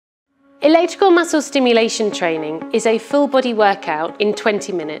Electrical muscle stimulation training is a full body workout in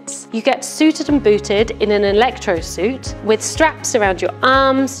 20 minutes. You get suited and booted in an electro suit with straps around your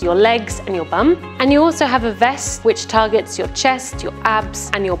arms, your legs and your bum. And you also have a vest which targets your chest, your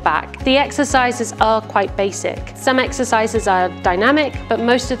abs and your back. The exercises are quite basic. Some exercises are dynamic, but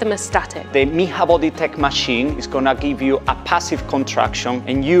most of them are static. The Miha Body Tech machine is going to give you a passive contraction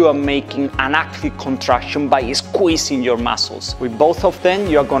and you are making an active contraction by squeezing your muscles. With both of them,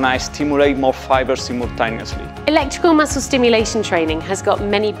 you are going to stimulate more fibers simultaneously. Electrical muscle stimulation training has got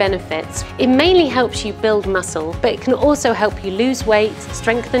many benefits. It mainly helps you build muscle, but it can also help you lose weight,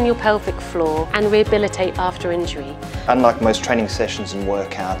 strengthen your pelvic floor, and rehabilitate after injury. Unlike most training sessions and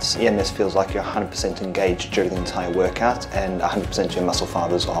workouts, EMS feels like you're 100% engaged during the entire workout and 100% of your muscle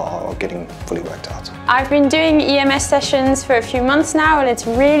fibers are getting fully worked out. I've been doing EMS sessions for a few months now and it's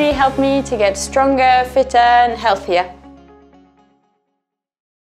really helped me to get stronger, fitter and healthier.